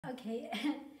Okay,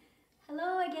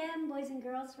 hello again, boys and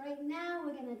girls. Right now,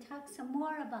 we're going to talk some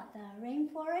more about the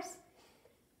rainforest.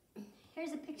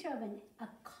 Here's a picture of a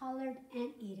collared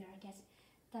anteater, I guess.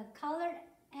 The collared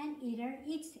anteater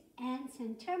eats ants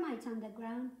and termites on the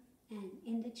ground and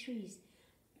in the trees.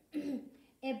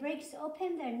 It breaks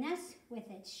open their nest with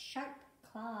its sharp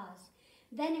claws.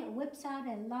 Then it whips out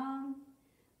a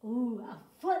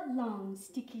foot-long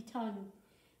sticky tongue,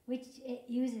 which it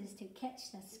uses to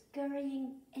catch the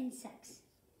scurrying insects.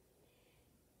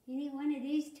 You need one of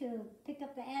these to pick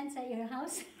up the ants at your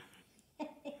house?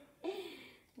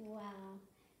 Wow.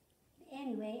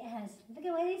 Anyway, look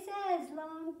at what it says,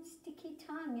 long sticky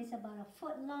tongue. It's about a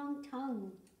foot-long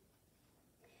tongue.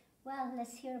 Well,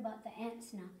 let's hear about the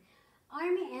ants now.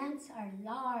 Army ants are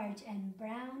large and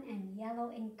brown and yellow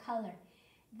in color.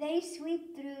 They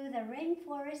sweep through the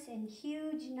rainforest in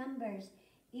huge numbers,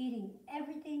 eating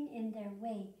everything in their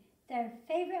way. Their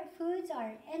favorite foods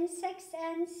are insects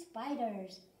and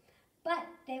spiders, but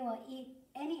they will eat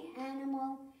any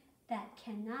animal that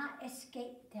cannot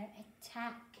escape their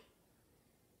attack.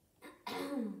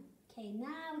 Okay,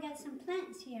 now we got some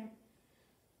plants here.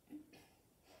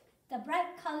 The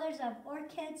bright colors of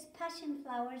orchids, passion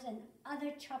flowers, and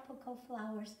other tropical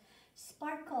flowers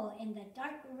sparkle in the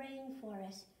dark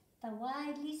rainforest. The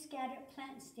widely scattered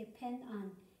plants depend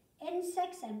on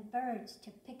insects and birds to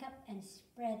pick up and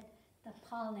spread the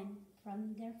pollen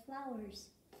from their flowers.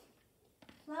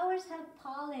 Flowers have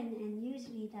pollen, and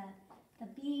usually the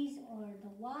bees or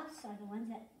the wasps are the ones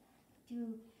that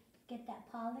do get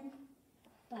that pollen,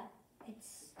 but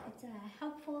it's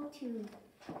helpful to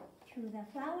the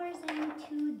flowers and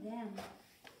to them.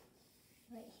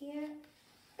 Right here.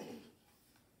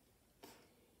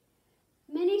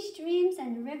 Many streams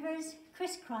and rivers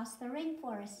crisscross the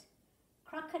rainforest.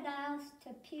 Crocodiles,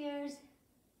 tapirs,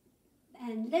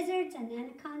 and lizards and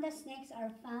anaconda snakes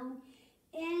are found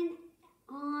in,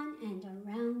 on, and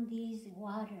around these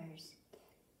waters.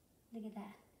 Look at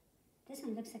that. This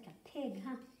one looks like a pig,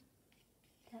 huh?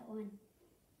 That one.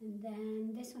 And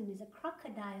then this one is a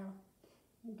crocodile.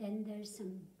 And then there's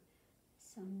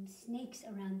some snakes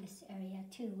around this area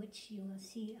too, which you will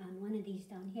see on one of these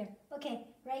down here. Okay,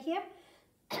 right here.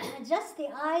 Just the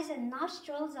eyes and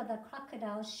nostrils of the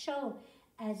crocodile show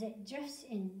as it drifts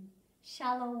in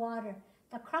shallow water.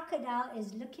 The crocodile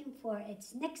is looking for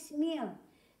its next meal,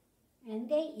 and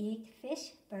they eat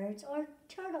fish, birds, or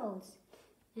turtles.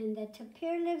 And the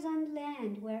tapir lives on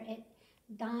land where it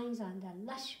dines on the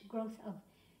lush growth of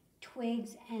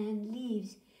twigs and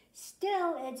leaves.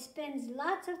 Still, it spends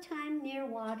lots of time near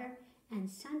water and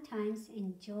sometimes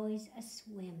enjoys a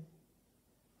swim.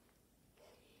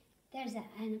 There's an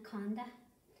anaconda.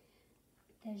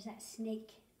 There's that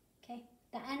snake, okay?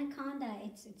 The anaconda,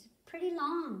 it's pretty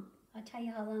long. I'll tell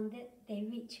you how long they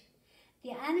reach.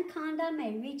 The anaconda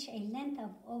may reach a length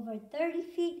of over 30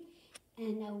 feet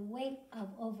and a weight of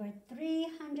over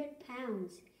 300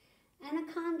 pounds.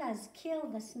 Anacondas kill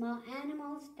the small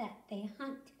animals that they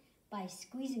hunt by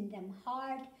squeezing them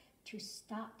hard to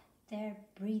stop their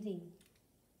breathing.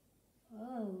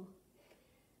 Oh,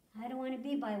 I don't want to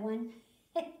be by one.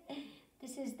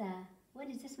 This is what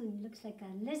is this one? Looks like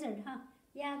a lizard, huh?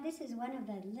 Yeah, this is one of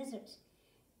the lizards.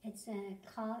 It's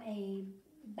called a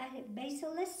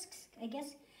basilisk, I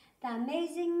guess.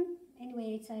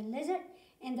 It's a lizard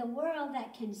in the world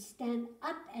that can stand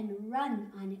up and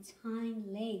run on its hind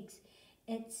legs.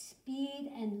 Its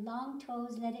speed and long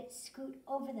toes let it scoot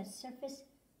over the surface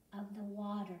of the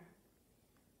water.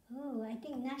 Oh, I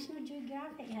think National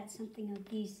Geographic had something of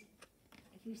these,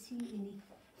 if you've seen any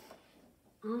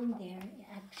on there,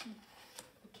 actually.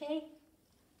 Okay?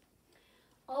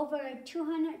 Over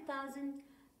 200,000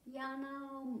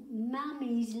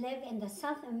 Yanomamis live in the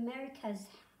South America's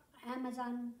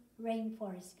Amazon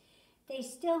rainforest. They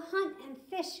still hunt and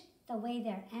fish the way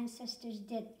their ancestors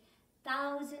did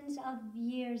thousands of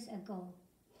years ago.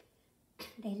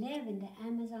 They live in the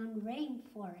Amazon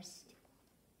rainforest.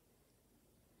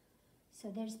 So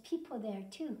there's people there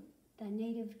too, the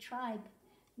native tribe.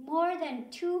 More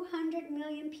than 200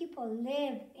 million people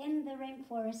live in the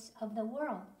rainforests of the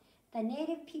world. The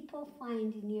native people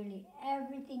find nearly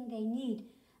everything they need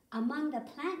among the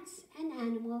plants and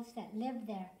animals that live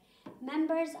there.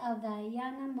 Members of the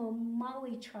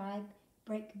Yanomami tribe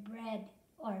bake bread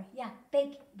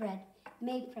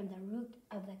made from the root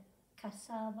of the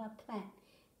cassava plant.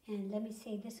 And let me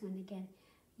say this one again,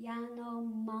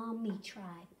 Yanomami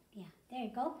tribe. Yeah, there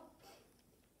you go.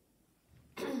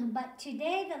 But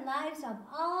today the lives of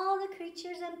all the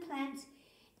creatures and plants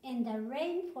in the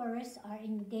rainforest are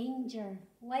in danger.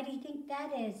 Why do you think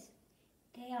that is?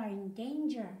 They are in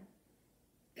danger.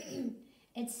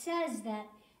 It says that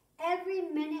every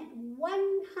minute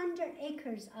 100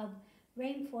 acres of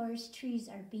rainforest trees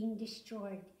are being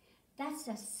destroyed. That's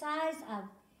the size of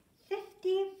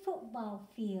 50 football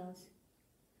fields.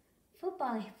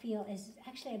 Football field is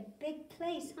actually a big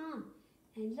place, huh?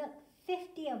 And look,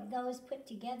 50 of those put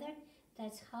together,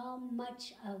 that's how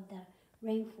much of the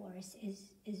rainforest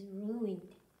is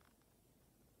ruined.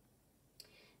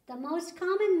 The most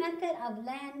common method of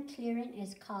land clearing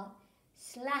is called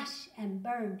slash and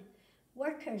burn.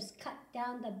 Workers cut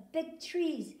down the big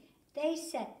trees. They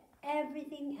set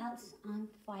everything else on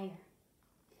fire.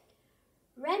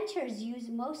 Ranchers use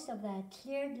most of the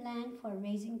cleared land for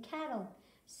raising cattle.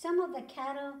 Some of the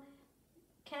cattle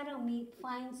meat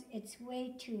finds its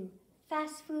way to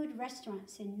fast food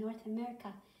restaurants in North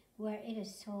America where it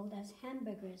is sold as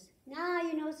hamburgers. Now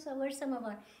you know where some of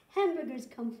our hamburgers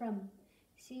come from.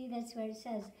 See, that's where it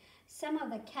says some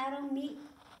of the cattle meat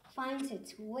finds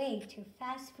its way to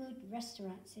fast food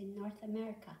restaurants in North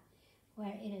America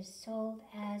where it is sold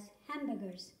as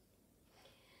hamburgers.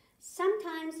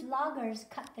 Sometimes loggers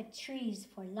cut the trees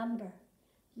for lumber.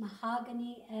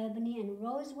 Mahogany, ebony, and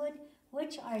rosewood,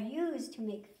 which are used to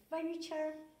make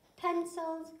furniture,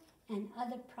 pencils, and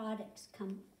other products,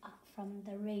 come up from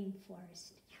the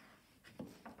rainforest.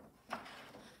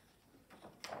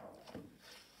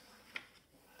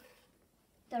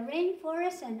 The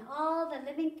rainforest and all the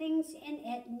living things in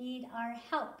it need our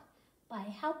help. By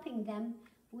helping them,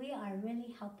 we are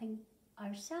really helping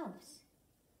ourselves.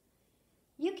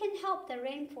 You can help the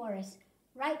rainforest.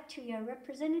 Write to your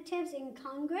representatives in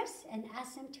Congress and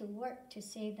ask them to work to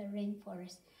save the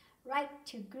rainforest. Write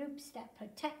to groups that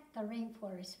protect the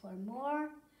rainforest for more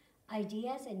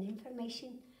ideas and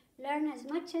information. Learn as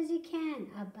much as you can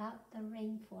about the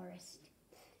rainforest.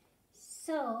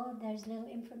 So there's little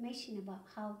information about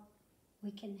how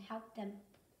we can help them.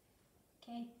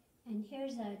 Okay, and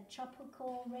here's a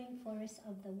tropical rainforest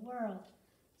of the world.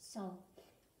 So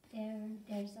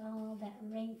there's all that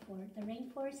rainforest. The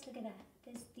rainforest, look at that.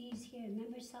 These here,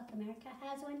 remember South America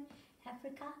has one,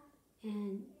 Africa,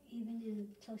 and even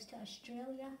close to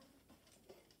Australia,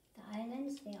 the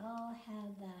islands, they all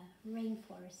have the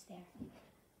rainforest there.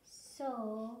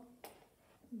 So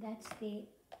that's the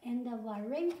end of our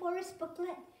rainforest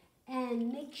booklet.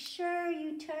 And make sure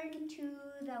you turn to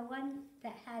the one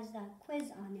that has the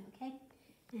quiz on it, okay?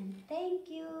 And thank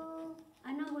you.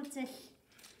 I know what's this.